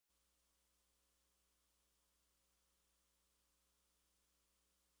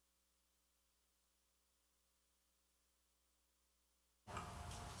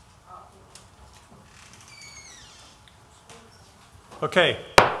Okay,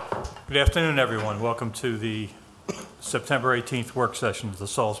 good afternoon, everyone. Welcome to the September 18th work session of the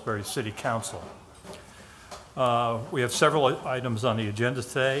Salisbury City Council. We have several items on the agenda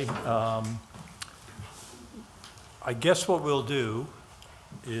today. I guess what we'll do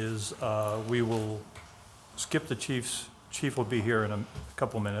is we will skip the chief. Chief will be here in a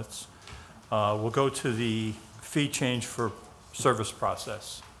couple minutes. We'll go to the fee change for service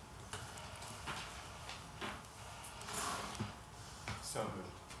process. So moved.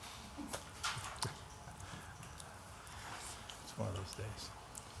 It's one of those days.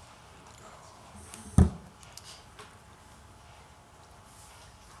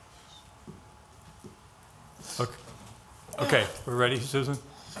 Okay, we're ready, Susan?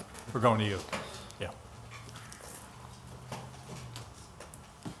 We're going to you. Yeah.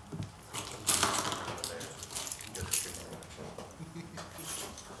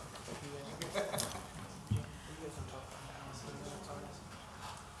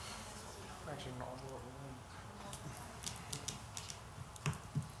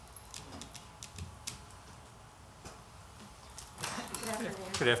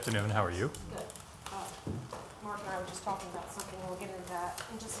 Good afternoon. How are you? Good. Mark and I were just talking about something. We'll get into that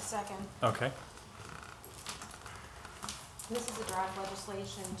in just a second. Okay. This is a draft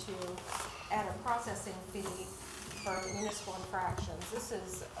legislation to add a processing fee for municipal infractions. This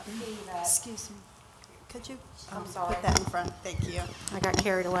is a fee that... Excuse me. Could you I'm sorry. put that in front? Thank you. I got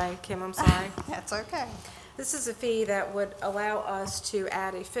carried away. Kim, I'm sorry. That's okay. This is a fee that would allow us to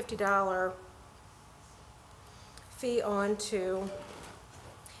add a $50 fee onto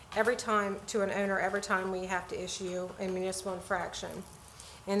every time to an owner every time we have to issue a municipal infraction.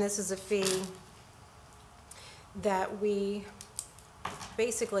 And this is a fee that we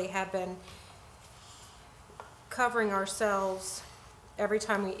basically have been covering ourselves every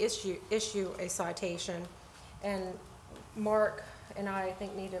time we issue a citation. And Mark and I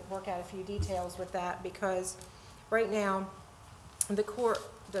think need to work out a few details with that, because right now the court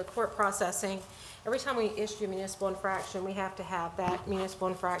processing, every time we issue a municipal infraction, we have to have that municipal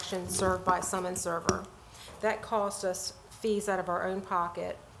infraction served by a summons server. That costs us fees out of our own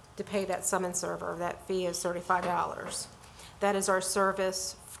pocket to pay that summons server. That fee is $35. That is our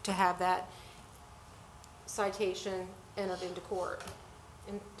service to have that citation entered into court,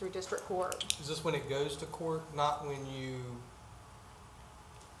 through district court. Is this when it goes to court, not when you,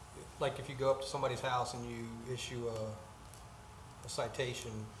 like if you go up to somebody's house and you issue a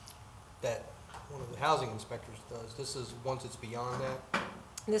citation that one of the housing inspectors does? This is once it's beyond that?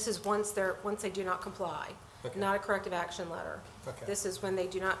 This is once they do not comply, Okay. not a corrective action letter. Okay. This is when they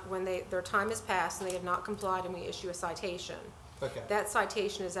do not, their time has passed and they have not complied and we issue a citation. Okay. That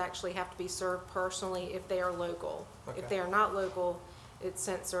citation is actually have to be served personally if they are local. Okay. If they are not local, it's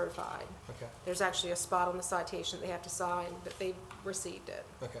sent certified. Okay. There's actually a spot on the citation they have to sign that they've received it.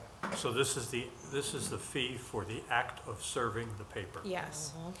 Okay. So this is the fee for the act of serving the paper.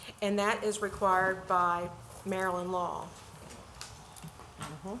 Yes. And that is required by Maryland law.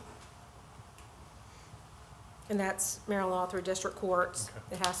 And that's Maryland law through district courts.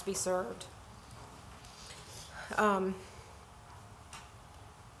 Okay. It has to be served.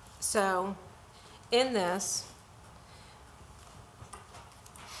 So in this,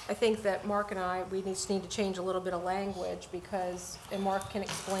 I think that Mark and I, we just need to change a little bit of language, because, and Mark can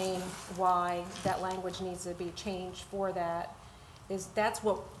explain why that language needs to be changed for that, is that's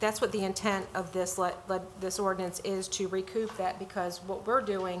what the intent of this this ordinance is, to recoup that, because what we're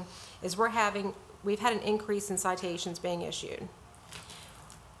doing is we've had an increase in citations being issued.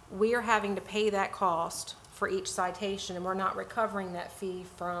 We are having to pay that cost for each citation, and we're not recovering that fee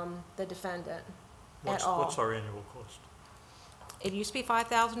from the defendant at all. What's our annual cost? It used to be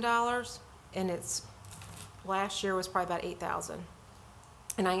 $5,000, and last year was probably about $8,000.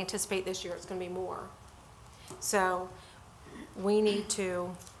 And I anticipate this year it's going to be more. So we need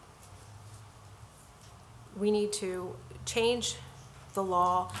to change the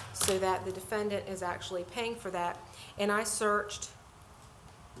law so that the defendant is actually paying for that. And I searched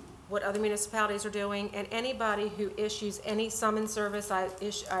what other municipalities are doing, and anybody who issues any summons service, I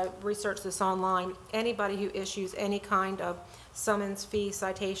researched this online, anybody who issues any kind of summons fee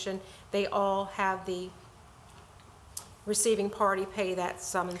citation, they all have the receiving party pay that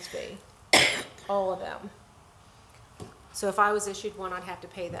summons fee, all of them. So if I was issued one, I'd have to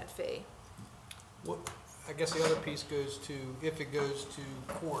pay that fee. What, I guess the other piece goes to, if it goes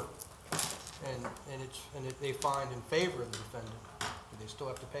to court and they find in favor of the defendant, do they still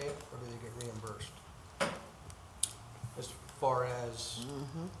have to pay it, or do they get reimbursed? As far as...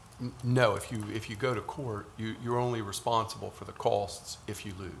 No, if you go to court, you're only responsible for the costs if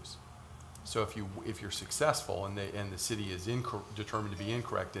you lose. So if you're successful and the city is determined to be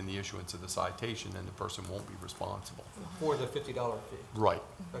incorrect in the issuance of the citation, then the person won't be responsible. For the $50 fee. Right.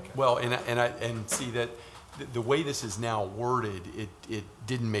 Okay. Well, and see that the way this is now worded, it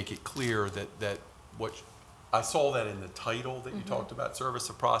didn't make it clear that what, I saw that in the title that you talked about, service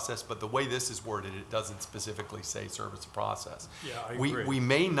of process, but the way this is worded, it doesn't specifically say service of process. Yeah, I agree. We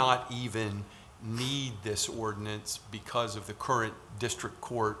may not even need this ordinance because of the current district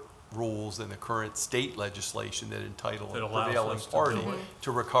court rules and the current state legislation that entitle That a allows prevailing us to party do it.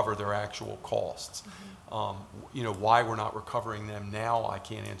 to recover their actual costs. You know, why we're not recovering them now, I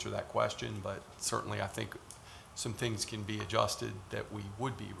can't answer that question, but certainly I think some things can be adjusted that we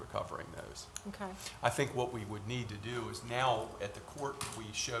would be recovering those. Okay. I think what we would need to do is now at the court, we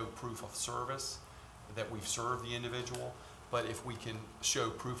show proof of service that we've served the individual, but if we can show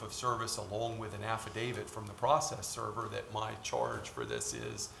proof of service along with an affidavit from the process server that my charge for this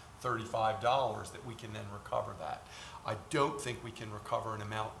is $35, that we can then recover that. I don't think we can recover an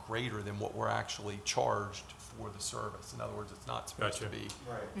amount greater than what we're actually charged for the service. In other words, it's not supposed to Gotcha. be,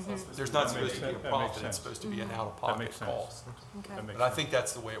 Right. there's not That makes supposed to be a sense. That makes profit, it's sense. supposed to be an That out-of-pocket makes sense. cost. Okay. That makes But I sense. think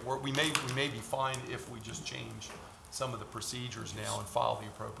that's the way it works. We may be fine if we just change some of the procedures now and file the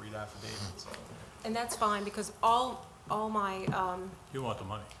appropriate affidavits. And that's fine, because all my, You want the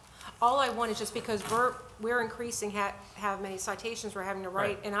money. all I want is just because we're increasing how many citations we're having to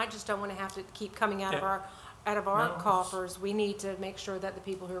write, Right. and I just don't want to have to keep coming out of Yeah. our No, coffers. We need to make sure that the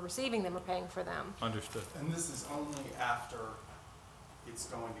people who are receiving them are paying for them. Understood. And this is only after it's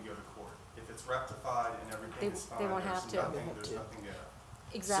going to go to court. If it's rectified and everything is They fine, won't there's have to. there's nothing there.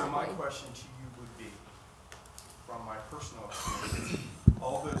 Exactly. So my question to you would be, from my personal experience,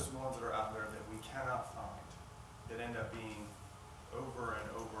 all those ones that are out there that we cannot find, that end up being over and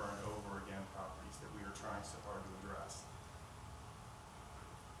over and over again properties that we are trying so hard to address.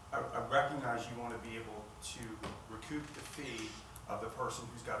 I recognize you want to be able to recoup the fee of the person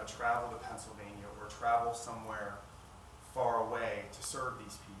who's got to travel to Pennsylvania or travel somewhere far away to serve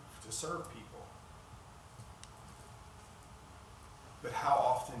these people, to serve people. But how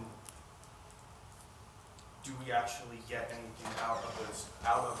often do we actually get anything out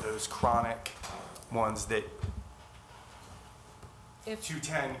of those chronic ones that If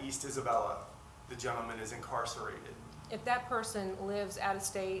 210 East Isabella, the gentleman is incarcerated? If that person lives out of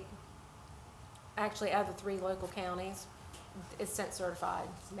state, actually out of the 3 local counties, it's sent certified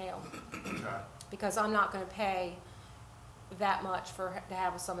mail, Okay. because I'm not gonna pay that much to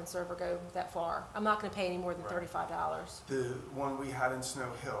have a summons server go that far. I'm not gonna pay any more than Right. $35. The one we had in Snow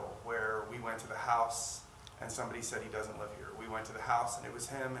Hill, where we went to the house and somebody said he doesn't live here. We went to the house and it was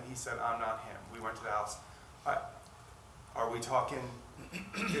him and he said, I'm not him. We went to the house. Are we talking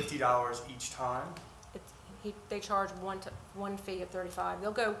 $50 each time? They charge one fee of 35.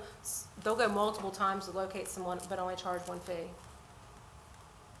 They'll go multiple times to locate someone, but only charge one fee.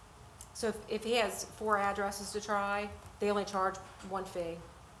 So if he has 4 addresses to try, they only charge one fee.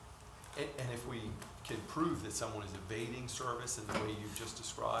 And if we can prove that someone is evading service in the way you just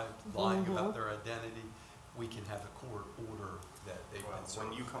described, lying about their identity, we can have a court order that they've Well, been served.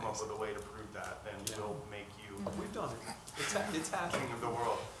 when you come up with a way to prove that, then Yeah. we'll make you We've done it. It's happening. king of the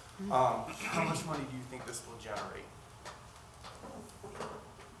world. How much money do you think this will generate?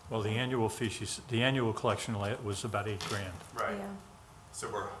 Well, the annual fee, the annual collection was about $8,000. Right. Yeah. So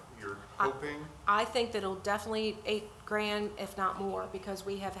you're hoping? I think that it'll definitely $8,000, if not more, because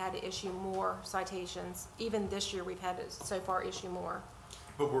we have had to issue more citations. Even this year, we've had to so far issue more.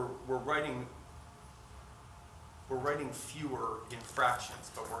 But we're writing fewer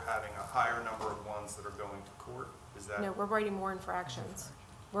infractions, but we're having a higher number of ones that are going to court? Is that? No, we're writing more infractions.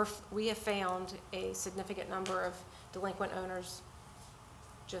 We have found a significant number of delinquent owners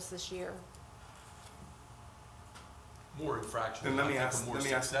just this year. More infractions. Then let me I think, ask are more the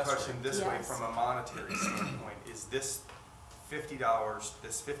success question rate. this way, Yes. from a monetary standpoint, is this $50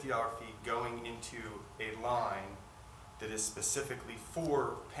 fee going into a line that is specifically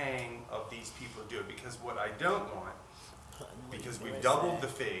for paying of these people to do it? Because what I don't want, because we've doubled the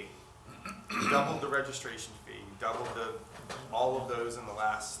fee, doubled the registration fee, doubled all of those in the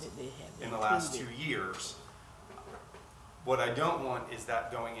last 2 years. What I don't want is that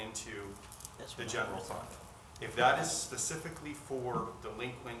going into the general fund. If that is specifically for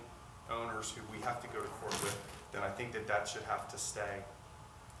delinquent owners who we have to go to court with, then I think that should have to stay.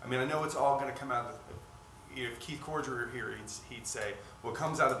 I mean, I know it's all gonna come out of, if Keith Corger were here, he'd say, well, it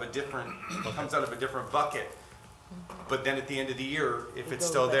comes out of a different bucket. But then at the end of the year, if it's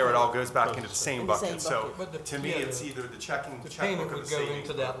still there, it all goes back into the same bucket. So But to me, it's either the The checkbook payment or would the go savings.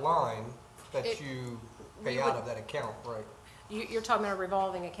 into that line that It- you we pay out would- of that account, right? You're talking about a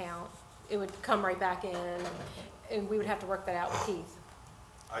revolving account. it would come right back in, and we would have to work that out with Keith.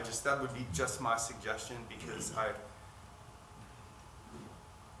 that would be just my suggestion, because I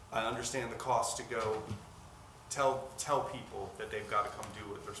understand the cost to go tell people that they've got to come do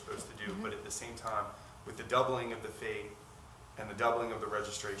what they're supposed to do, but at the same time, with the doubling of the fee and the doubling of the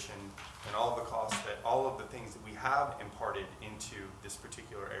registration and all the costs all of the things that we have imparted into this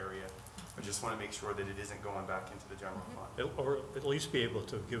particular area, I just want to make sure that it isn't going back into the general fund. Or at least be able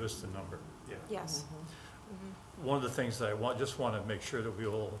to give us the number. Yeah. Yes. One of the things that I just want to make sure that we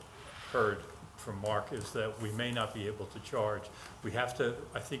all heard from Mark is that we may not be able to charge. We have to,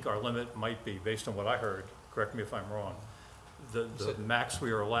 I think our limit might be, based on what I heard, correct me if I'm wrong, the max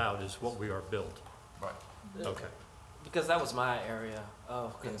we are allowed is what we are billed. Right. Okay. Because that was my area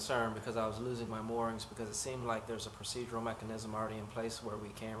of concern, because I was losing my moorings, because it seemed like there's a procedural mechanism already in place where we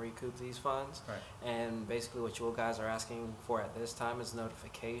can recoup these funds. Right. And basically what you guys are asking for at this time is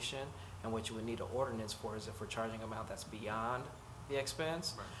notification, and what you would need an ordinance for is if we're charging an amount that's beyond the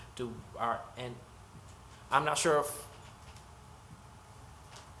expense. Right. And I'm not sure if,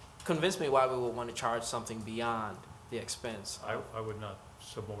 convince me why we would want to charge something beyond the expense. I would not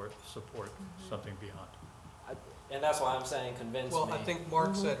support something beyond. And that's why I'm saying convince me. Well, I think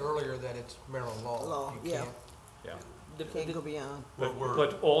Mark said earlier that it's Maryland law. Law, You yeah. can't- Yeah. Can't go beyond. But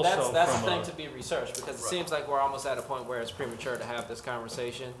also That's from the thing a, to be researched, because it Right. seems like we're almost at a point where it's premature to have this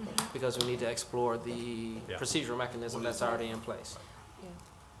conversation, because we need to explore the Yeah. procedural mechanism that's already in place. Yeah.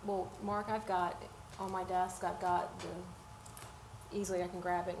 Well, Mark, I've got, on my desk, I've got easily I can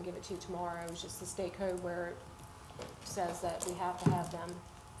grab it and give it to you tomorrow. It's just the state code where it says that we have to have them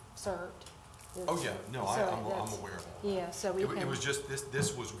served. Oh, yeah, no, So I'm that's- aware of all that. Yeah, so we It can. was just,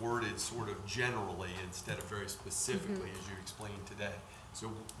 this was worded sort of generally instead of very specifically, as you explained today.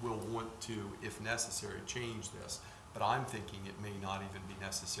 So we'll want to, if necessary, change this, but I'm thinking it may not even be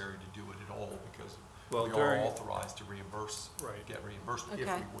necessary to do it at all, because Well, we are during- authorized to reimburse, Right. get reimbursed if we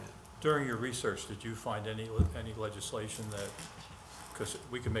Okay. win. During your research, did you find any legislation that, because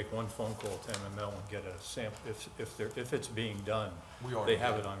we can make one phone call to MML and get a sample, if it's being done, We already they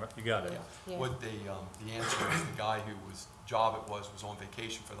have did. it on, you got it? Yeah. What the answer is, the guy whose job it was on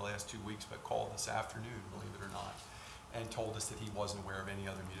vacation for the last 2 weeks, but called this afternoon, believe it or not, and told us that he wasn't aware of any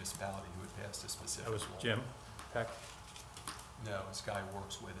other municipality who had passed a specific That was law. Jim Peck? No, this guy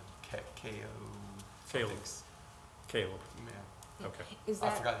works with him, K.O. Caleb. something. Caleb, Yeah. okay. Is I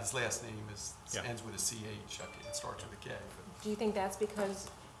that, forgot, his last name Yeah. ends with a C.H., it starts with a K. But do you think that's because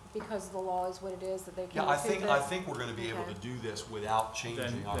the law is what it is, that they yeah, can I recoup think we're gonna be able to Okay. do this without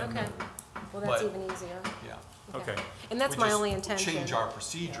changing our. Then- Okay, well, that's But- even easier. Yeah. Okay. And that's We my just only intention. Change our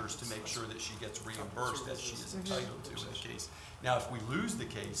procedures to make sure that she gets reimbursed as she is entitled to in the case. Now, if we lose the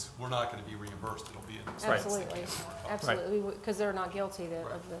case, we're not gonna be reimbursed, it'll be an expense. that Absolutely, can't be recovered. absolutely, because they're not guilty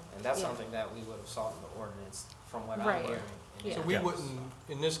Right. of the. And that's yeah. something that we would have sought in the ordinance, from what I'm Right. hearing. Yeah. So we Yeah. wouldn't,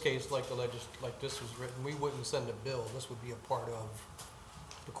 in this case, like like this was written, we wouldn't send a bill. This would be a part of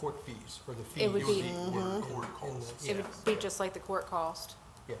the court fees, or the fees. It would It would be- be in- court in calls. the- It yeah. would be just like the court cost.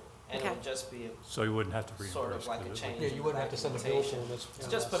 Yeah, And it Okay. would just be So you wouldn't have to reimburse? sort of like a 'cause it change. would- yeah, you wouldn't have to send a bill for Documentation. this.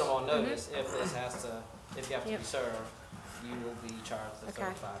 Just put them on notice, if this has to, if you have to Yep. be served, you will be charged the Okay.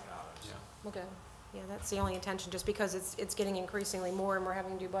 $35. Yeah. Well, good. Yeah, that's the only intention, just because it's getting increasingly more, and we're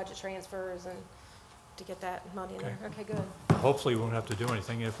having to do budget transfers and to get that money in there. Okay, good. Hopefully, we won't have to do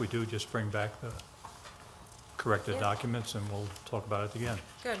anything. If we do, just bring back the corrected Yeah. documents, and we'll talk about it again.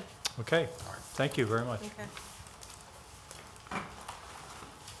 Good, Okay, thank you very much. okay.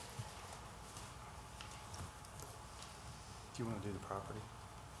 Do you want to do the property?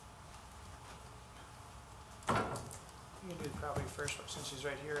 You can do the property first, since he's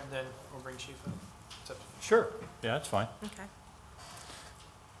right here, and then we'll bring Chief up. It's up to you. Sure, yeah, that's fine. Okay.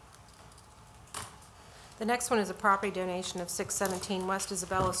 The next one is a property donation of 617 West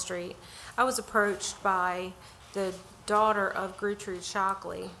Isabella Street. I was approached by the daughter of Gertrude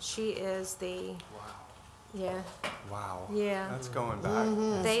Shockley. She is the, yeah, Wow. yeah. That's going back.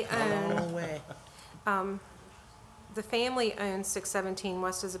 They own, Long way. the family owns 617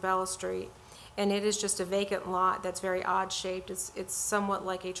 West Isabella Street, and it is just a vacant lot that's very odd shaped. It's somewhat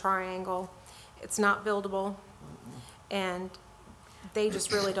like a triangle. It's not buildable, and they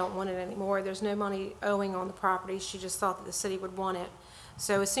just really don't want it anymore. There's no money owing on the property. She just thought that the city would want it.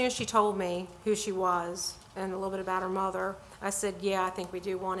 So as soon as she told me who she was and a little bit about her mother, I said, yeah, I think we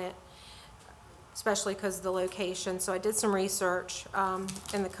do want it, especially because of the location. So I did some research.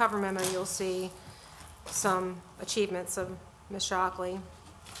 In the cover memo, you'll see some achievements of Ms. Shockley.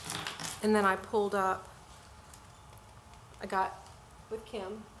 And then I got with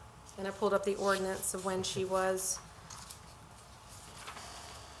Kim, and I pulled up the ordinance of when she was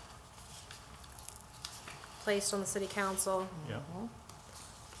placed on the city council, Yeah,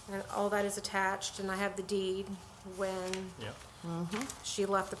 and all that is attached, and I have the deed when yeah. she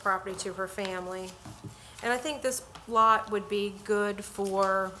left the property to her family. And I think this lot would be good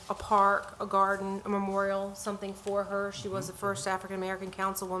for a park, a garden, a memorial, something for her. She was the first African-American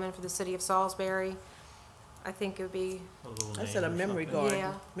councilwoman for the city of Salisbury. I think it would be, A little I said a name or memory something. garden. yeah,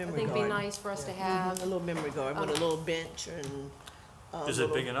 I Memory think it'd be garden. nice for us to have. A little memory garden with a little bench and. Is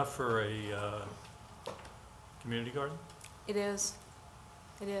it big enough for a community garden? It is.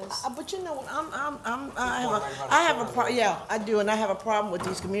 It is. But you know, what, one I right around have the a, corner. yeah, I do, and I have a problem with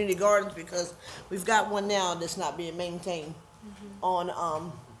these community gardens because we've got one now that's not being maintained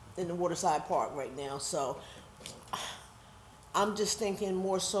on, in the Waterside Park right now, so I'm just thinking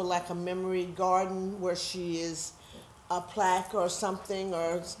more so like a memory garden where she is, a plaque or something,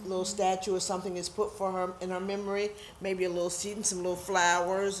 or a little statue or something is put for her, in her memory, maybe a little seat and some little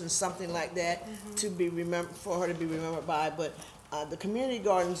flowers and something like that to be for her to be remembered by, but the community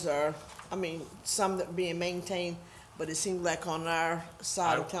gardens are, I mean, some that are being maintained, but it seems like on our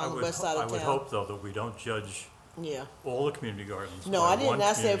side of town, the west side I of would town. hope, though, that we don't judge Yeah, all the community gardens. No, by I did one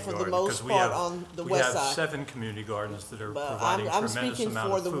not say community for the garden, most 'cause we part have- on the west We have side. 7 community gardens that are but providing I'm tremendous speaking amount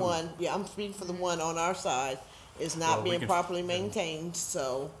for of the food. one, yeah, I'm speaking for the one on our side is Well, not we being can- properly maintained,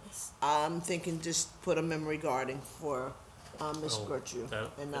 so I'm thinking just put a memory garden for, Miss Well, Gertrude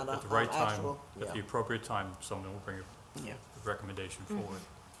that- and not a, At the right time, actual, at yeah, the appropriate time, someone will bring yeah. a recommendation Mm-hmm. forward.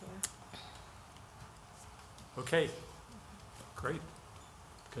 Okay, great.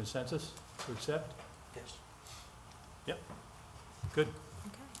 Consensus to accept? Yes. Yep, good,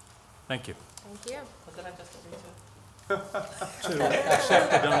 Okay, thank you. thank you. What did I just agree to? To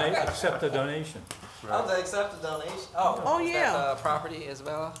accept the donation, Oh, to accept the donation? Oh. Oh, is yeah. that the property,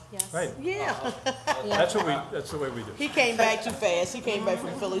 Isabella? Yes. right, Yeah, that's the way we do it. he came back too fast, he came back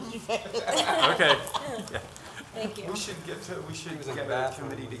from Philly too fast. Okay, Thank you. We should get was in the a bathroom.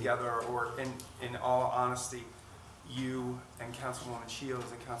 committee together, or in all honesty, you and Councilwoman Shields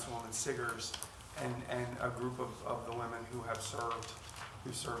and Councilwoman Siggers and a group of the women who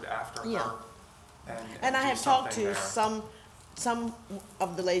served after Yeah. her. And I do have talked something to there. some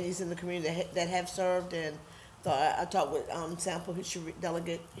of the ladies in the community that have served, and I talked with Sample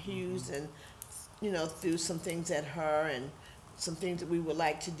Delegate Hughes, and you know, threw some things at her and some things that we would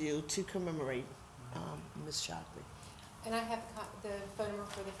like to do to commemorate Miss Shockley. And I have the phone number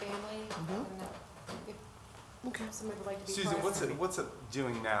for the family. Mhm. And, if Okay. somebody would like to be Susan, present. what's it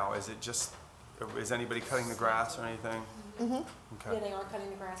doing now? Is it just, is anybody cutting the grass or anything? Mm-hmm. Yeah, Okay. they are cutting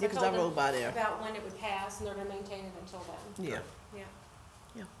the grass. Yeah, 'cause I told them rode by there. about when it would pass, and they're gonna maintain it until then. Yeah.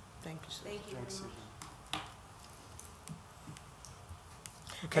 Yeah, Thank you, sir. thank you very Thanks, much. Susan.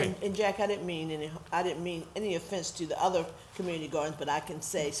 okay, And Jack, I didn't mean any offense to the other community gardens, but I can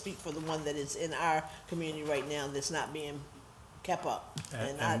speak for the one that is in our community right now that's not being kept up.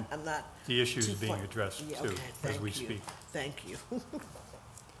 And- And I'm not, the issue is too being far- addressed yeah, too, okay, as thank we you. speak. Thank you.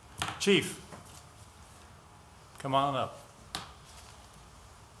 Chief, come on up.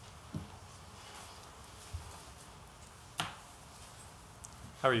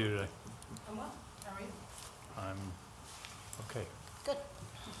 How are you today? I'm well. How are you? I'm okay. Good.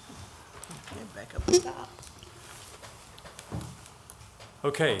 Get back up the top.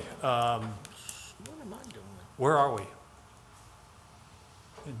 Okay, What am I doing? where are we?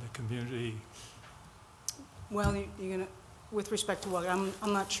 In the community Well, you're gonna, with respect to what, I'm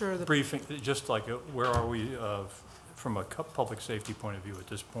not sure the, briefing, just like, where are we from a public safety point of view at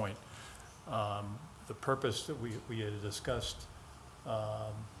this point? The purpose that we had discussed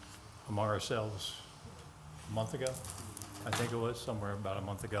among ourselves a month ago, I think it was, somewhere about a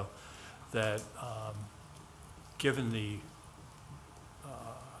month ago, that given the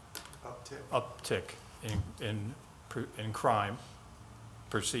Uptick. uptick in crime,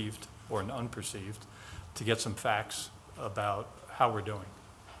 perceived or unperceived, to get some facts about how we're doing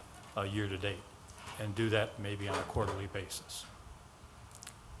year to date, and do that maybe on a quarterly basis.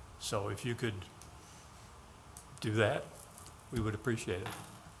 So if you could do that, we would appreciate it.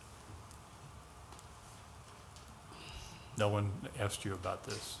 No one asked you about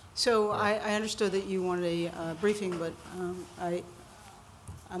this. so I understood that you wanted a briefing, but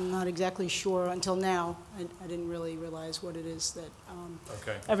I'm not exactly sure until now. I didn't really realize what it is that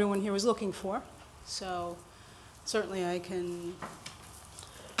Okay. everyone here was looking for. So certainly I can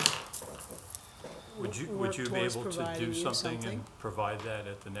Would you work be towards able to providing do you something and provide that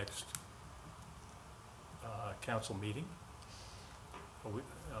at the next council meeting?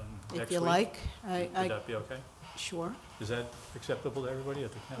 If Next you week? like. Would that be okay? Sure. Is that acceptable to everybody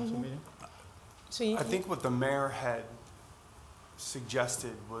at the council Mm-hmm. meeting? So you, I think what the mayor had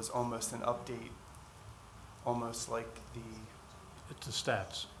suggested was almost an update almost like the, It's the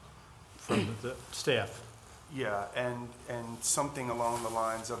stats from the staff. yeah, and something along the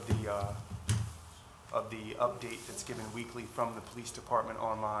lines of the update that's given weekly from the police department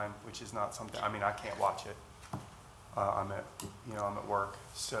online, which is not something, I mean, I can't watch it. I'm at work,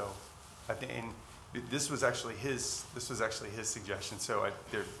 so I think, and this was actually his suggestion, so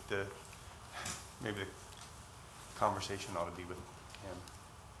maybe the conversation ought to be with him.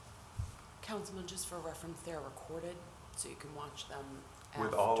 Councilman, just for reference, they're recorded, so you can watch them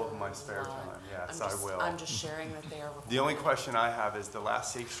With all of after my spare live. time, yes, I'm I just- will. I'm just sharing that they are recorded. The only question I have is the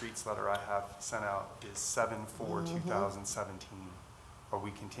last Safe Streets letter I have sent out is 7/4/2017. Are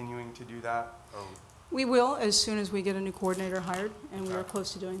we continuing to do that? Or, We will, as soon as we get a new coordinator hired, and we are Okay.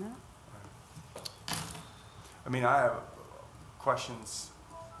 close to doing that. I mean, I have questions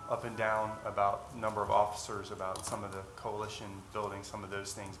up and down about number of officers, about some of the coalition building, some of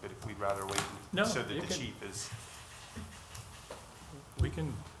those things, but if we'd rather wait No, so that you the can- chief is, We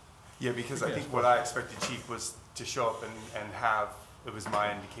can, yeah, because I Yes. think what I expected chief was to show up and have, it was my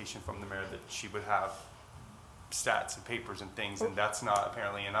indication from the mayor that she would have stats and papers and things, and that's not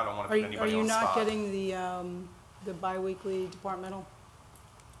apparently, and I don't want to Are put you, anybody on the spot. not getting the bi-weekly departmental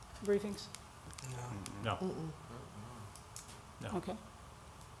briefings? No. no. No. Okay.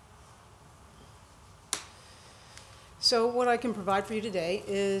 So what I can provide for you today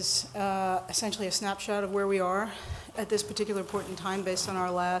is essentially a snapshot of where we are at this particular point in time based on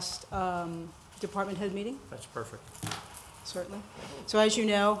our last department head meeting, That's perfect. certainly. So as you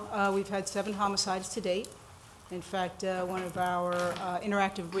know, we've had 7 homicides to date. In fact, one of our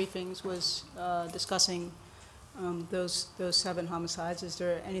interactive briefings was discussing those 7 homicides. Is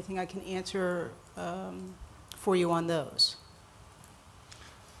there anything I can answer for you on those?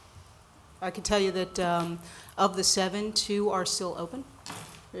 I can tell you that of the 7, 2 are still open.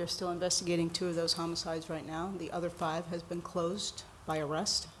 We are still investigating 2 of those homicides right now. The other 5 has been closed by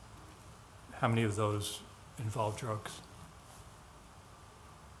arrest. How many of those involve drugs?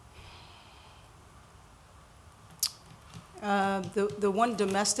 The one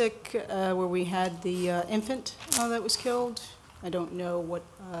domestic where we had the infant that was killed, I don't know what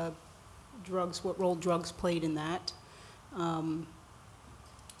what role drugs played in that.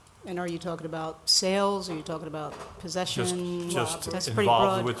 And are you talking about sales? Are you talking about possession? Just That's a pretty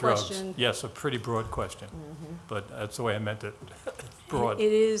involved broad with drugs? question. Yes, a pretty broad question, but that's the way I meant it. Broad.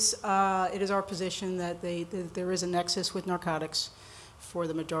 It is our position that that there is a nexus with narcotics for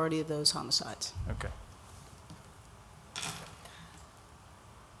the majority of those homicides. Okay.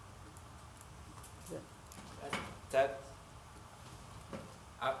 That,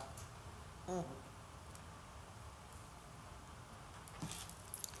 I,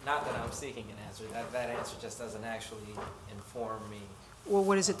 not that I'm seeking an answer, that answer just doesn't actually inform me. Well,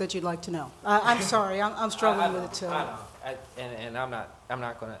 what is it that you'd like to know? I'm sorry, I'm struggling with it too. I know, and I'm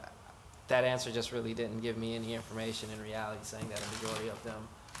not gonna, that answer just really didn't give me any information in reality, saying that a majority of them,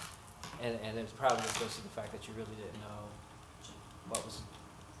 and it's probably because of the fact that you really didn't know what was.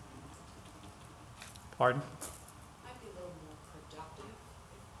 Pardon? Might be a little more productive if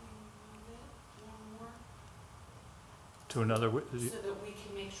we move it one more, To another, so that we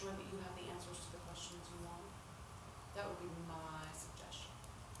can make sure that you have the answers to the questions you want. That would be my suggestion.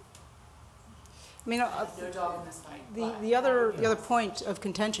 I mean, No dog in this fight. but the other point of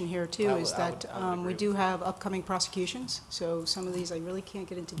contention here too I would- is I that would agree we with do you. have upcoming prosecutions, so some of these I really can't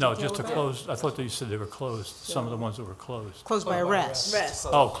get into no, detail just to about. close, I thought that you said they were closed, some of the ones that were closed. Closed by arrest. Rest.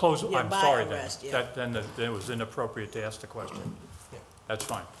 Oh, close, Yeah, I'm by sorry then. arrest, yeah. Then it was inappropriate to ask the question. Yeah. That's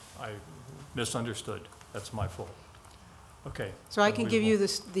fine. I misunderstood. That's my fault. Okay. So I then can we give will-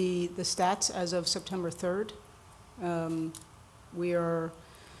 you the stats as of September 3rd. We are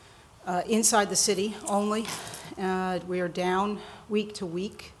inside the city only. We are down week to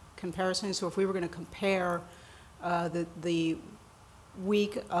week comparison. So if we were going to compare the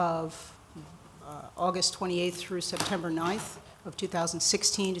week of August 28th through September 9th of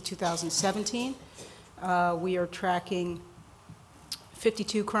 2016 to 2017, we are tracking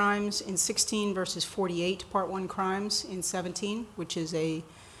 52 crimes in 16 versus 48 Part 1 crimes in 17, which is we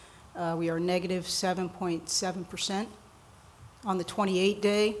are negative 7.7%. On the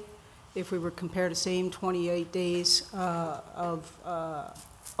 28-day, if we were compared the same 28 days of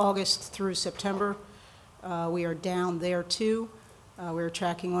August through September, we are down there too. We are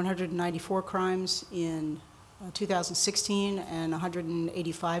tracking 194 crimes in 2016 and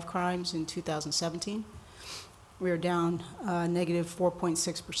 185 crimes in 2017. We are down negative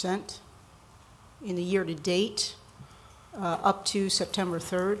 4.6%. In the year-to-date, up to September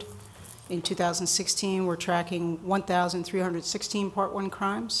 3rd, In 2016, we're tracking 1,316 Part 1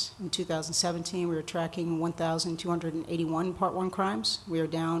 crimes. In 2017, we were tracking 1,281 Part 1 crimes. We are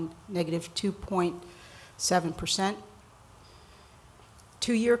down negative 2.7%.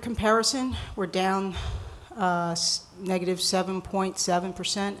 Two-year comparison, we're down negative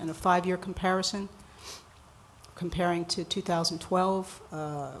 7.7%, and a five-year comparison, comparing to 2012,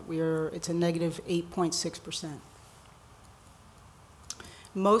 it's a negative 8.6%.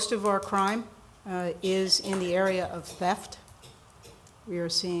 Most of our crime is in the area of theft. We are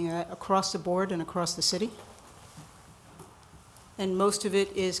seeing that across the board and across the city. And most of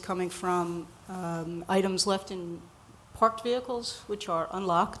it is coming from items left in parked vehicles, which are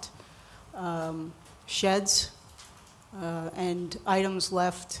unlocked, sheds, and items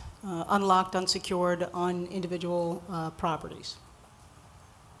left unlocked, unsecured on individual properties.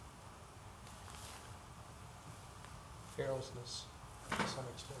 Carelessness, to some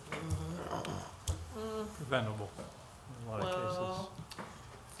extent. Preventable in a lot of cases. Well,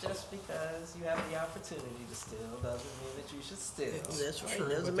 just because you have the opportunity to steal doesn't mean that you should steal. That's right, True,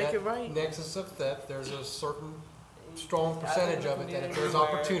 doesn't but make it that right. Nexus of theft, there's a certain strong I live percentage in a of it that if community there's where-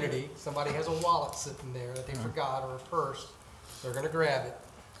 opportunity, somebody has a wallet sitting there that they forgot or a purse, they're gonna grab it.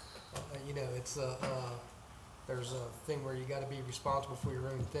 You know, it's there's a thing where you gotta be responsible for your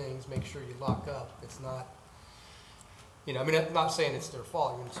own things, make sure you lock up. It's not, you know, I mean, I'm not saying it's their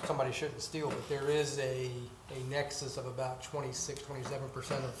fault, I mean, somebody shouldn't steal, but there is a nexus of about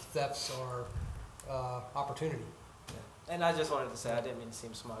 26–27% of thefts are opportunity. And I just wanted to say, I didn't mean to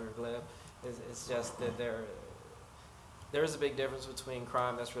seem smug or glib. It's just that there is a big difference between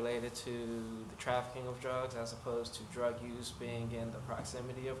crime that's related to the trafficking of drugs as opposed to drug use being in the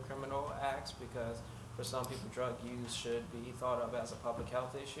proximity of criminal acts, because for some people, drug use should be thought of as a public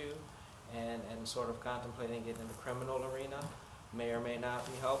health issue, and sort of contemplating it in the criminal arena may or may not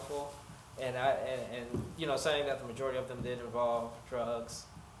be helpful. And you know, saying that the majority of them did involve drugs,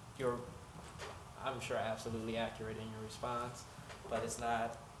 you're, I'm sure, absolutely accurate in your response, but it's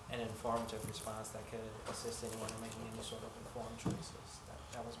not an informative response that could assist anyone in making any sort of informed choices.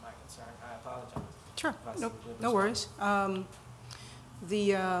 That was my concern. I apologize. Sure, if I no, seemed no worries.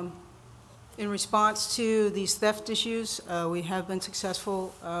 In response to these theft issues, we have been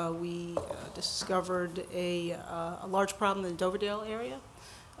successful. We discovered a large problem in the Doverdale area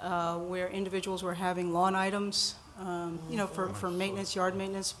where individuals were having lawn items, you know, for maintenance, yard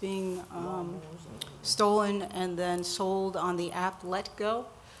maintenance, being stolen and then sold on the app Let Go.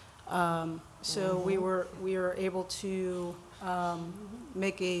 So we were able to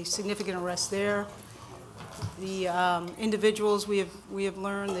make a significant arrest there. The individuals we have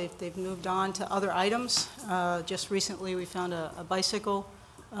learned they've moved on to other items. Just recently, we found a bicycle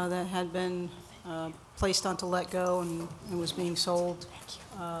that had been placed onto Let Go and was being sold.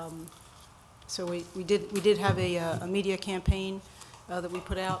 So we did have a media campaign that we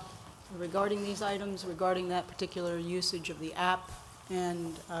put out regarding these items, regarding that particular usage of the app,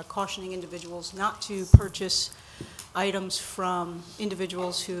 and cautioning individuals not to purchase items from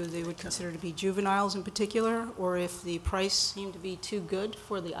individuals who they would consider to be juveniles in particular, or if the price seemed to be too good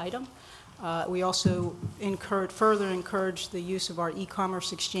for the item. We also further encouraged the use of our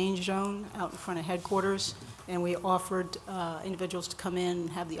e-commerce exchange zone out in front of headquarters, and we offered individuals to come in and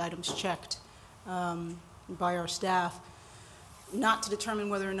have the items checked by our staff, not to determine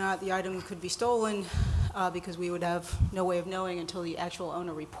whether or not the item could be stolen, because we would have no way of knowing until the actual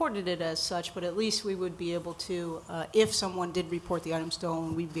owner reported it as such, but at least we would be able to, if someone did report the item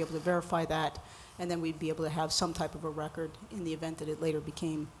stolen, we'd be able to verify that, and then we'd be able to have some type of a record in the event that it later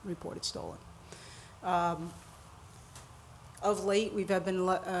became reported stolen. Of late, we've been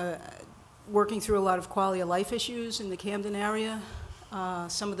working through a lot of quality of life issues in the Camden area.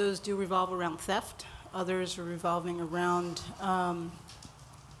 Some of those do revolve around theft. Others are revolving around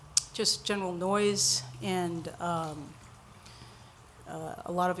just general noise and a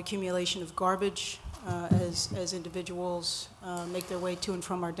lot of accumulation of garbage as individuals make their way to and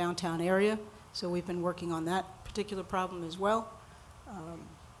from our downtown area. So we've been working on that particular problem as well.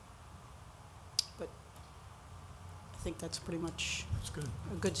 But I think that's pretty much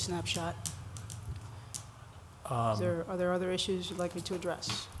a good snapshot. Are there other issues you'd like me to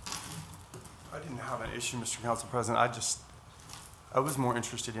address? I didn't have an issue, Mr. Council President. I was more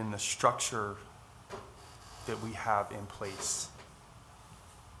interested in the structure that we have in place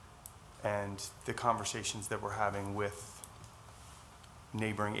and the conversations that we're having with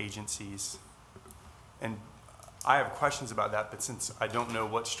neighboring agencies. And I have questions about that, but since I don't know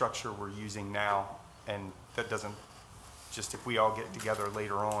what structure we're using now, and that doesn't, just if we all get together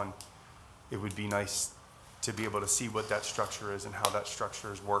later on, it would be nice to be able to see what that structure is and how that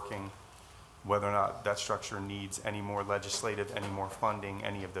structure is working whether or not that structure needs any more legislative, any more funding,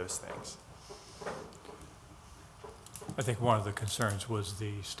 any of those things. I think one of the concerns was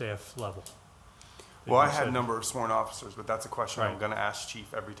the staff level. that Well, I you had a said. number of sworn officers, but that's a question I'm Right. gonna ask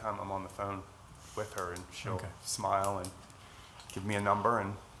Chief every time I'm on the phone with her, and she'll Okay. smile and give me a number,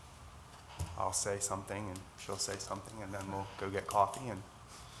 and I'll say something, and she'll say something, and then we'll go get coffee, and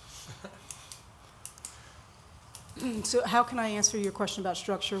So how can I answer your question about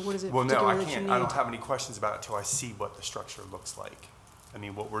structure? What is it well, no, particular I that you can't, need? I don't have any questions about it till I see what the structure looks like. I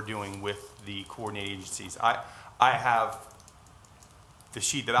mean, what we're doing with the coordinated agencies. I have, the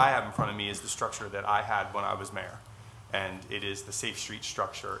sheet that I have in front of me is the structure that I had when I was mayor. And it is the Safe Street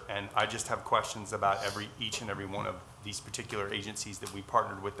structure. And I just have questions about each and every one of these particular agencies that we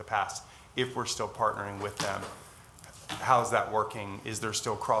partnered with the past. If we're still partnering with them, how's that working? Is there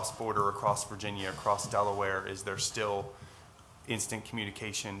still cross-border across Virginia, across Delaware? Is there still instant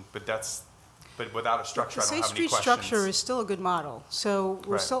communication? But without a structure, The I don't Safe have any Street questions. structure is still a good model, so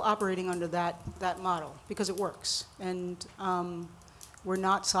we're Right. still operating under that model, because it works. And we're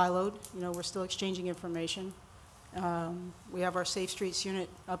not siloed, you know, we're still exchanging information. We have our Safe Streets unit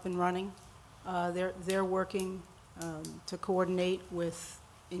up and running. They're working to coordinate with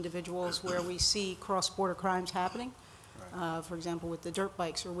individuals where we see cross-border crimes happening, for example, with the dirt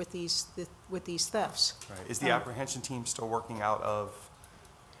bikes or with these thefts. Right. Is the apprehension team still working out of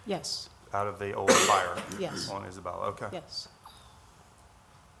Yes, the old fire Yes. on Isabella? Okay. yes.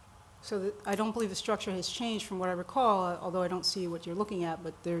 So I don't believe the structure has changed from what I recall, although I don't see what you're looking at,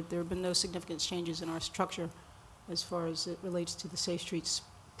 but there have been no significant changes in our structure as far as it relates to the Safe Streets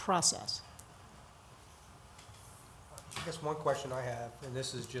process. I guess one question I have, and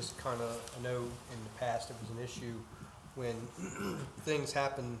this is just kind of, I know in the past it was an issue when things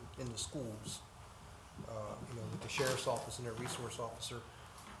happen in the schools, you know, with the sheriff's office and their resource officer.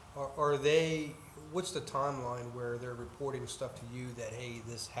 Are they, what's the timeline where they're reporting stuff to you that, hey,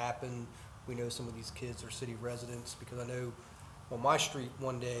 this happened, we know some of these kids are city residents? Because I know on my street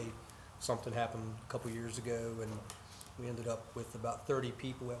one day, something happened a couple years ago, and we ended up with about 30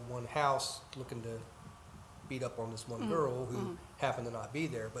 people at one house looking to beat up on this one girl who happened to not be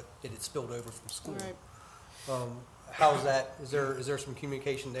there, but it had spilled over from school. Right. How's that, is there some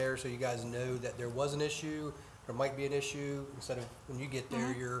communication there so you guys know that there was an issue, there might be an issue, instead of when you get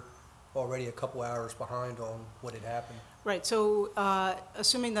there, you're already a couple hours behind on what had happened? Right, so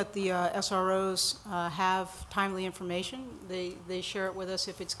assuming that the SROs have timely information, they share it with us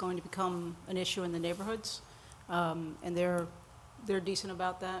if it's going to become an issue in the neighborhoods, and they're decent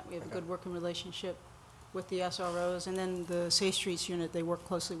about that. We have a good working relationship with the SROs, and then the Safe Streets unit, they work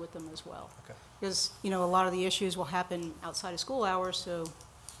closely with them as well. Okay. Because, you know, a lot of the issues will happen outside of school hours, so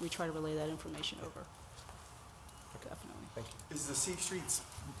we try to relay that information over. Definitely. Thank you. Is the Safe Streets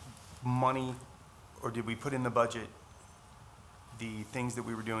money, or did we put in the budget the things that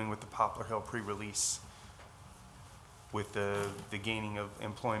we were doing with the Poplar Hill pre-release, with the gaining of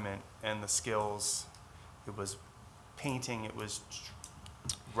employment and the skills? It was painting, it was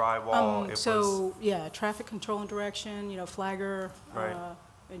drywall, it was... So, yeah, traffic control and direction, you know, flagger, Right.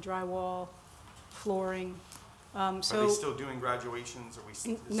 and drywall, flooring. Are they still doing graduations, or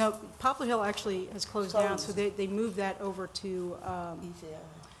we... No, Poplar Hill actually has closed down, so Closed. they moved that over to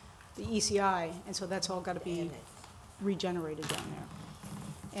the ECI, and so that's all got to be regenerated down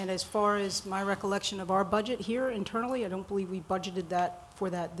there. And as far as my recollection of our budget here internally, I don't believe we budgeted that for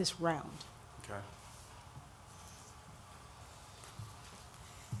that this round. Okay.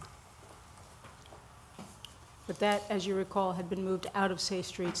 But that, as you recall, had been moved out of Safe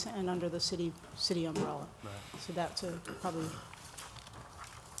Streets and under the city umbrella. Right. So that's probably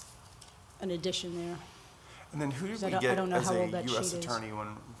an addition there. And then who did I we don't- I get don't know as how a old that U.S. sheet is. attorney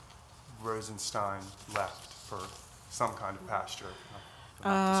when Rosenstein left for some kind of pasture? I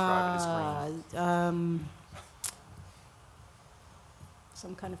might describe it as green.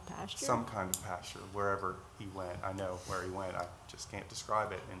 Some kind of pasture? Some kind of pasture, wherever he went. I know where he went. I just can't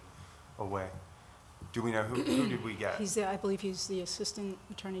describe it in a way. Do we know who did we get? I believe he's the Assistant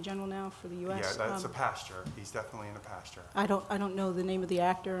Attorney General now for the U.S. Yeah, that's a pasture. He's definitely in a pasture. I don't know the name of the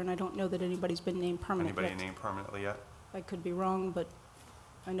actor, and I don't know that anybody's been named permanent Anybody yet. named permanently yet? I could be wrong, but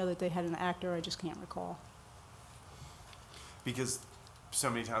I know that they had an actor, I just can't recall. Because so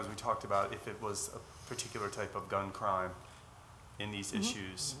many times we talked about if it was a particular type of gun crime in these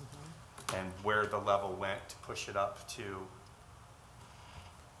issues and where the level went to push it up to.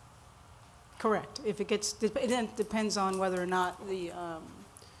 Correct. If it gets, it then depends on whether or not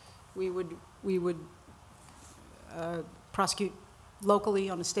we would prosecute locally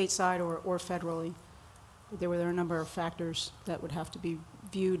on the state side or federally. There were a number of factors that would have to be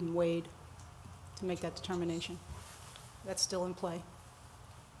viewed and weighed. to make that determination. That's still in play.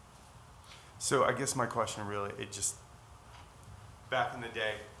 So I guess my question really, it just, back in the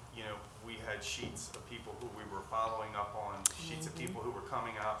day, you know, we had sheets of people who we were following up on, sheets of people who were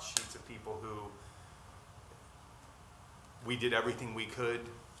coming out, sheets of people who we did everything we could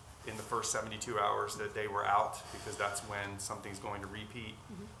in the first 72 hours that they were out, because that's when something's going to repeat,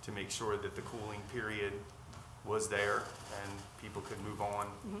 to make sure that the cooling period was there and people could move on.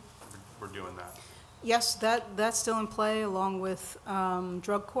 We're doing that. Yes, that's still in play, along with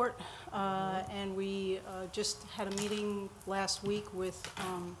drug court. And we just had a meeting last week with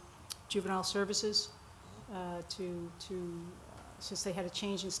juvenile services since they had a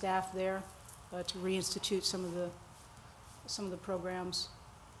change in staff there, to reinstitute some of the programs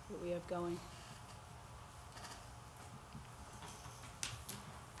that we have going.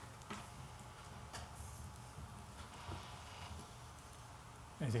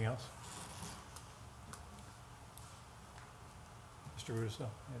 Anything else? Mr. Russo,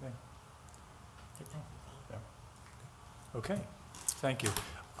 anything? Yeah. Okay, thank you.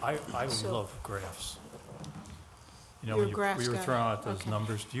 I So- love graphs. You know, You're when a you graphs were guy. throwing out those Okay.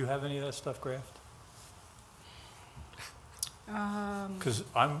 numbers, do you have any of that stuff graphed? Um, Because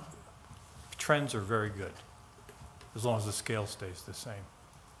trends are very good, as long as the scale stays the same.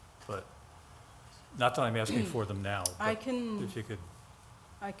 But, not that I'm asking for them now, I but can if you could,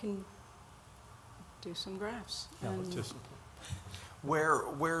 do some graphs. you know, and- just,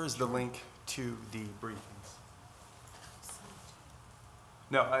 Where is the link to the briefings?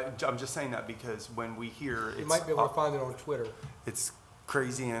 No, I'm just saying that because when we hear You might be able to find it on Twitter. it's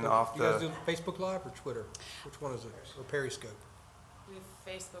crazy and off You guys the, do Facebook Live or Twitter? Which one is it? Or Periscope? We have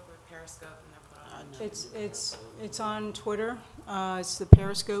Facebook with Periscope and they're put on. It's on Twitter. It's the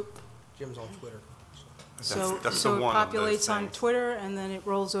Periscope. Jim's on Twitter. So that's so the it one of those populates on things. Twitter, and then it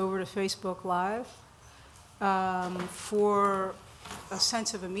rolls over to Facebook Live. For a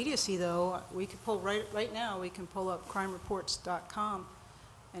sense of immediacy, though, we could pull, right now, we can pull up crimereports.com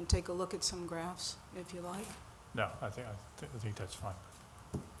and take a look at some graphs, if you like. no, I think that's fine.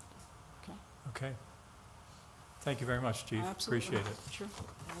 Okay. Okay. Thank you very much, Chief. Absolutely. Appreciate it. Sure.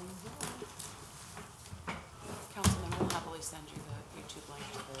 Councilman will happily send you the YouTube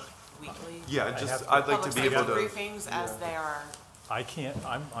link to the weekly yeah, have just, to- I'd like public to be able safety to. briefings as they are. I can't,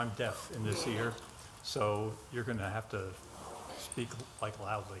 I'm deaf in this ear, so you're going to have to speak like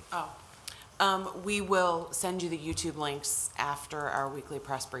loudly. We will send you the YouTube links after our weekly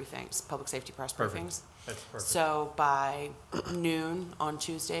press briefings, public safety press Perfect. briefings. That's perfect. So by noon on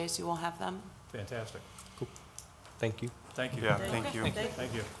Tuesdays, you will have them. Fantastic. Thank you. Thank you. Yeah, thank you.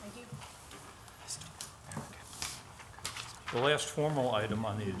 Thank you. The last formal item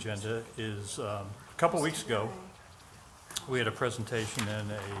on the agenda is, a couple weeks ago, we had a presentation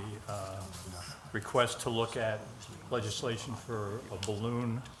and a request to look at legislation for a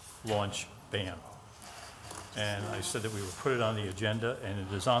balloon launch ban. And I said that we would put it on the agenda, and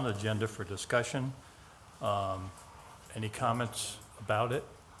it is on the agenda for discussion. Any comments about it?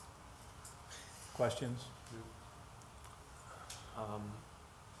 Questions? I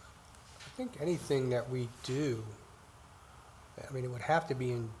think anything that we do, I mean, it would have to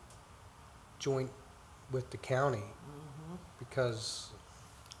be in joint with the county because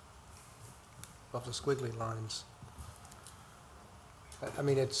of the squiggly lines. I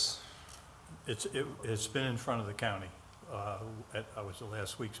mean, it's, It's been in front of the county. I was at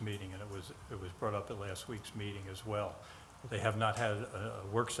last week's meeting, and it was brought up at last week's meeting as well. They have not had a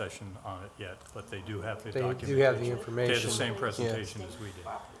work session on it yet, but they do have the they documentation. do have the They information. had the same presentation as we did.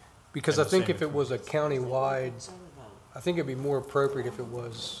 Because and I the think same if it was a countywide, I think it'd be more appropriate if it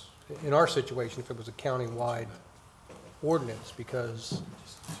was, in our situation, if it was a countywide ordinance, because,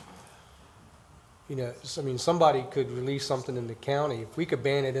 you know, I mean, somebody could release something in the county. If we could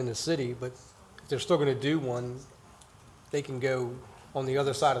ban it in the city, but if they're still gonna do one, they can go on the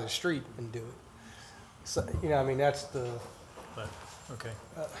other side of the street and do it. So, you know, I mean, that's the, But, okay,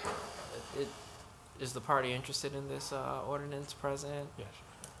 Is the party interested in this ordinance, President? yes.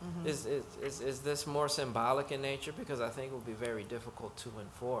 Is this more symbolic in nature? Because I think it would be very difficult to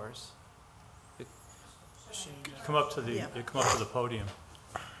enforce. Come up to the podium.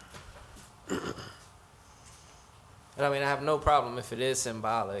 And I mean, I have no problem if it is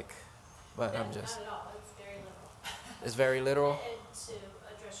symbolic, but I'm just, Not at all, it's very literal. it's very literal. And to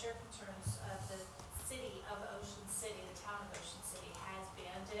address your concerns, the city of Ocean City, the town of Ocean City has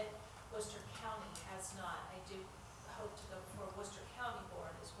banned it. Worcester County has not. I do hope to go before Worcester County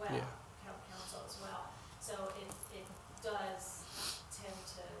Board as well, Yeah. county council as well. So it does tend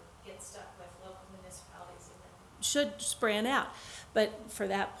to get stuck with local municipalities and then should spread out. But for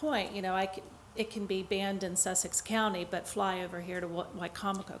that point, you know, it can be banned in Sussex County, but fly over here to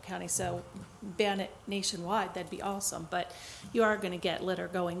Wycomico County, so ban it nationwide, that'd be awesome. But you are gonna get litter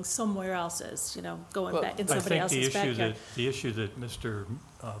going somewhere else's, going Well, back in I somebody think else's backyard. the issue that Mr.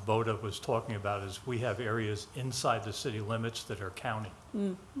 Boda was talking about is we have areas inside the city limits that are county,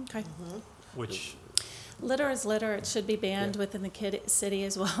 Okay. which, Litter is litter. It should be banned within the city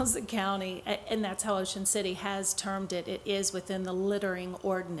as well as the county, and that's how Ocean City has termed it. It is within the littering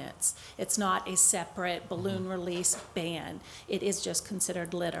ordinance. It's not a separate balloon release ban. It is just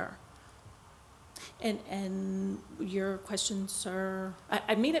considered litter. And your question, sir,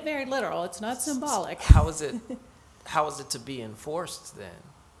 I mean it very literal. It's not symbolic. How is it to be enforced then?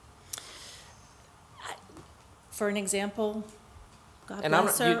 For an example, God And I'm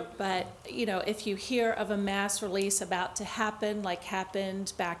bless not- her, but, if you hear of a mass release about to happen, like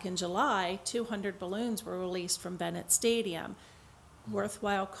happened back in July, 200 balloons were released from Bennett Stadium.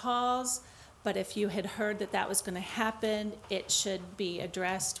 Worthwhile cause, but if you had heard that that was going to happen, it should be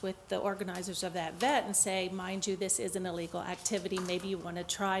addressed with the organizers of that event and say, mind you, this is an illegal activity. Maybe you want to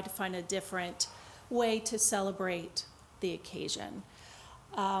try to find a different way to celebrate the occasion.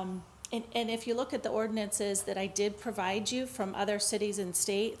 And if you look at the ordinances that I did provide you from other cities and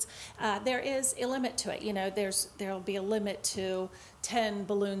states, there is a limit to it. There'll be a limit to 10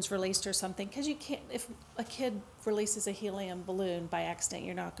 balloons released or something, because you can't, if a kid releases a helium balloon by accident,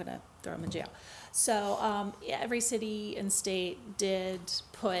 you're not gonna throw them in jail. So every city and state did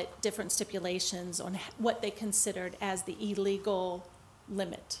put different stipulations on what they considered as the illegal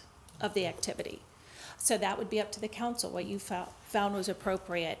limit of the activity. So that would be up to the council, what you found was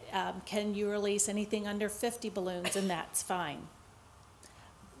appropriate. Can you release anything under 50 balloons, and that's fine.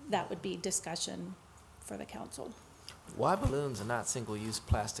 That would be discussion for the council. Why balloons and not single-use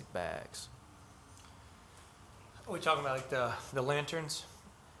plastic bags? Are we talking about like the lanterns?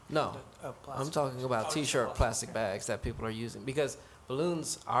 No, I'm Plastic. talking about Oh, T-shirt plastic bags that people are using, because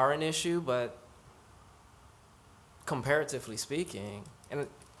balloons are an issue, but comparatively speaking, and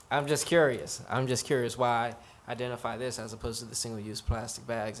I'm just curious why identify this as opposed to the single-use plastic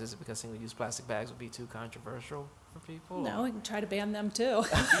bags. Is it because single-use plastic bags would be too controversial for people? No, we can try to ban them too.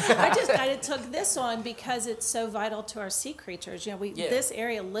 I took this on because it's so vital to our sea creatures. This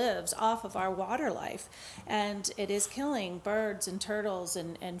area lives off of our water life, and it is killing birds and turtles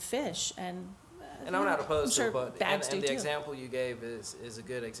and fish. And And I'm not opposed to sure it, but bags and do the too. example you gave is a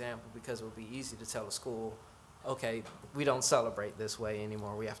good example, because it would be easy to tell a school, okay, we don't celebrate this way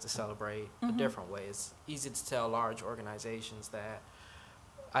anymore. We have to celebrate a different way. It's easy to tell large organizations that.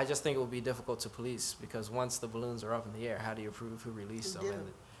 I just think it would be difficult to police, because once the balloons are up in the air, how do you prove who released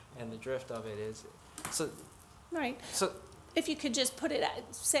them? And the drift of it is, so. Right. So If you could just put it,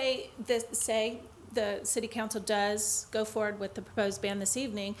 say the city council does go forward with the proposed ban this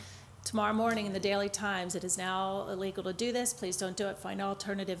evening, tomorrow morning in the Daily Times, it is now illegal to do this, please don't do it, find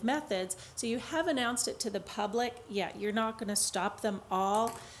alternative methods. So you have announced it to the public. Yeah, you're not gonna stop them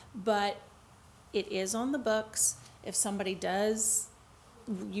all, but it is on the books. If somebody does,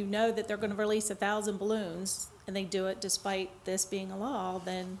 that they're gonna release 1,000 balloons, and they do it despite this being a law,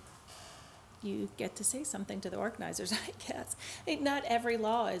 then you get to say something to the organizers, I guess. Not every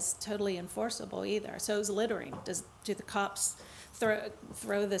law is totally enforceable either. So is littering. Do the cops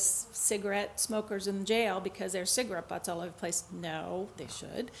throw the cigarette smokers in jail because there's cigarette butts all over the place? No, they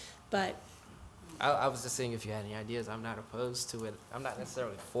should. But I was just saying, if you had any ideas, I'm not opposed to it. I'm not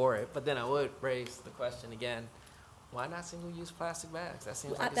necessarily for it, but then I would raise the question again, why not single-use plastic bags? That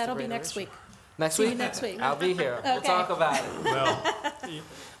seems like it's the that'll be greater next issue. week. Next See you week? next week. I'll be here. We'll Okay. talk about it. well,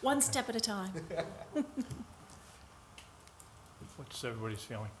 One step at a time. what's everybody's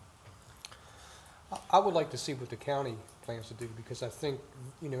feeling? I would like to see what the county plans to do, because I think,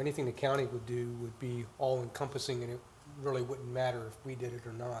 anything the county would do would be all-encompassing, and it really wouldn't matter if we did it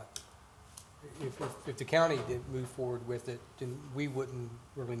or not. If the county didn't move forward with it, then we wouldn't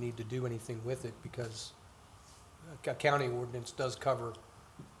really need to do anything with it, because a county ordinance does cover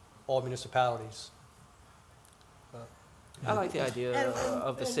all municipalities. I like the idea And-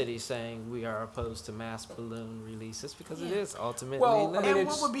 of the city saying we are opposed to mass balloon releases, because it Yeah. is ultimately. Well, I mean, And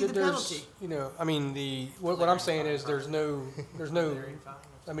what it's, would be the there's, penalty? what I'm saying is there's no,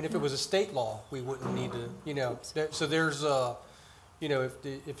 I mean, if it was a state law, we wouldn't need to, so there's,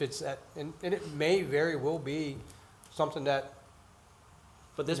 if it's at, and it may very well be something that,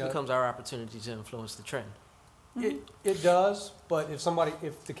 But this you know, becomes our opportunity to influence the trend. it does, but if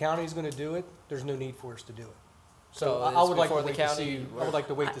the county's gonna do it, there's no need for us to do it. So So I would it's like to before the wait to county, see, I or- would like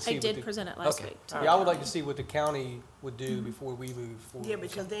to wait to see I what did the, present it last Okay. week. yeah, I would like to see what the county would do before we move forward. Yeah,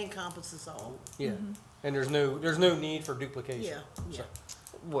 because they encompass us all. Yeah, and there's no need for duplication. Yeah, yeah.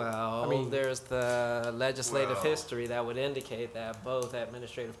 Well, mean- there's the legislative Well- history that would indicate that both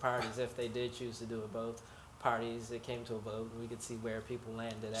administrative parties, if they did choose to do it, both parties, it came to a vote, we could see where people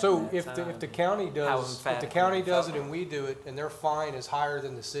landed at So that if time. the county How does, if the emphatically county it does felt. it and we do it, and their fine is higher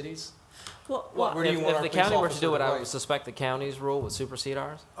than the city's, Well, Well, where do you want if our the police county were to officer do it, to I rank? would suspect the county's rule would supersede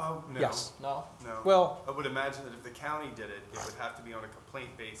ours. Oh, no. yes. No? No. Well- I would imagine that if the county did it, it would have to be on a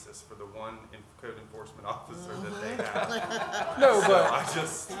complaint basis for the one code enforcement officer that they have. No, So but, I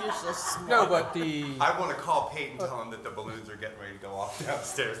just, You're so smart. no, but the, I want to call Peyton, tell him that the balloons are getting ready to go off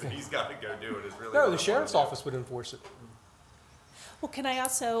downstairs, and he's got to go do it, is really. no, what I the wanna sheriff's do. office would enforce it. Well, can I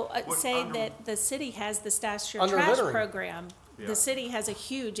also What say under- that the city has the Stash Your Under Trash littering. program? Yeah. The city has a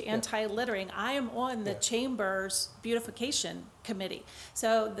huge anti-littering. I am on the Yeah. Chamber's beautification committee.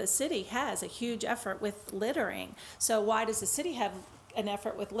 So the city has a huge effort with littering. So why does the city have an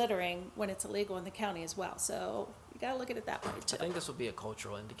effort with littering when it's illegal in the county as well? So you gotta look at it that way I too. think this would be a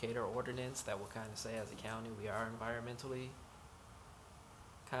cultural indicator ordinance that will kind of say, as a county, we are environmentally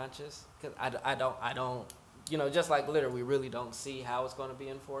conscious. Because I don't, you know, just like litter, we really don't see how it's going to be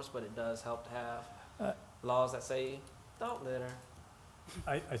enforced, but it does help to have laws that say, don't litter.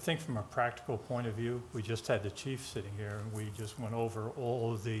 I think from a practical point of view, we just had the chief sitting here, and we just went over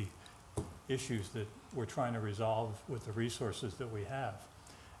all of the issues that we're trying to resolve with the resources that we have.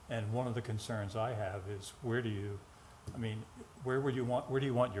 And one of the concerns I have is, where do you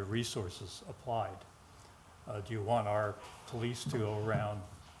want your resources applied? Do you want our police to go around,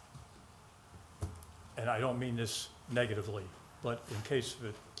 and I don't mean this negatively, but in case of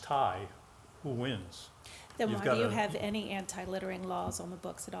a tie, who wins? Then You've why do you gotta- have any anti-littering laws on the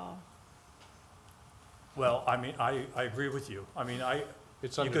books at all? Well, I mean, I agree with you. I mean,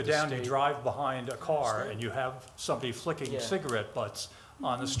 It's you under go the down, you state. drive behind a car, and you have somebody flicking Yeah. cigarette butts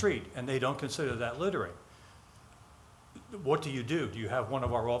on the street, and they don't consider that littering. What do? Do you have one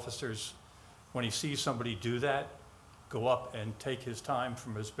of our officers, when he sees somebody do that, go up and take his time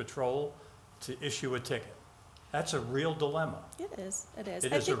from his patrol to issue a ticket? That's a real dilemma. It is, it is.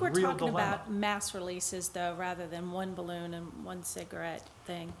 It I is think a we're real talking dilemma. about mass releases though, rather than one balloon and one cigarette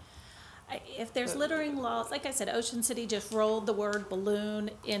thing. If there's littering laws, like I said, Ocean City just rolled the word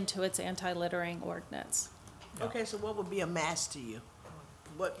balloon into its anti-littering ordinance. Yeah. Okay, so what would be a mass to you?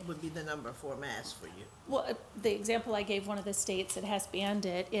 What would be the number for a mass for you? Well, the example I gave, one of the states that has banned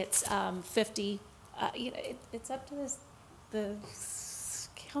it, it's 50, you know, it's up to the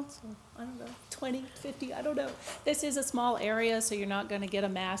council, I don't know, 20, 50, I don't know. This is a small area, so you're not gonna get a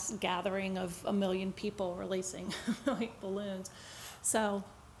mass gathering of 1 million people releasing like balloons. So,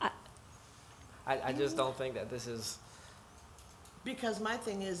 I just don't think that this is, Because my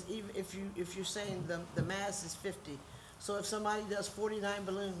thing is, even if you're saying the mass is 50, so if somebody does 49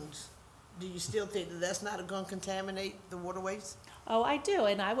 balloons, do you still think that that's not gonna contaminate the waterways? oh, I do,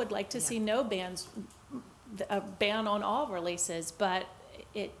 and I would like to Yeah. see no bans, a ban on all releases, but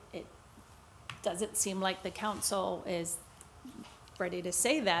it doesn't seem like the council is ready to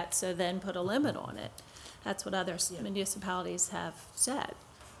say that, so then put a limit on it. That's what other Yeah. municipalities have said.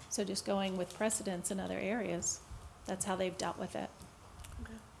 So just going with precedents in other areas, that's how they've dealt with it.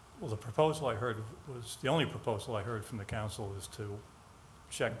 Well, the proposal I heard was, the only proposal I heard from the council is to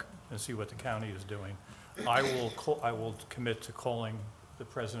check and see what the county is doing. I will commit to calling the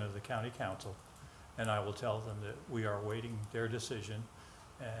president of the county council, and I will tell them that we are awaiting their decision,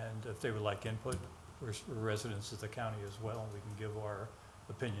 and if they would like input, we're residents of the county as well, and we can give our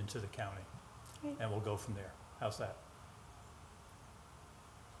opinion to the county, Great. and we'll go from there. How's that?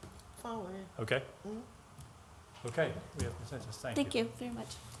 Fine with me. Okay? Mhm. Okay, we have consensus, thank you. Thank you very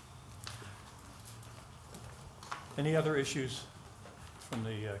much. Any other issues from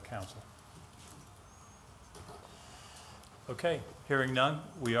the council? Okay, hearing none,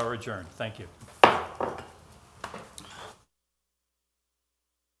 we are adjourned. Thank you.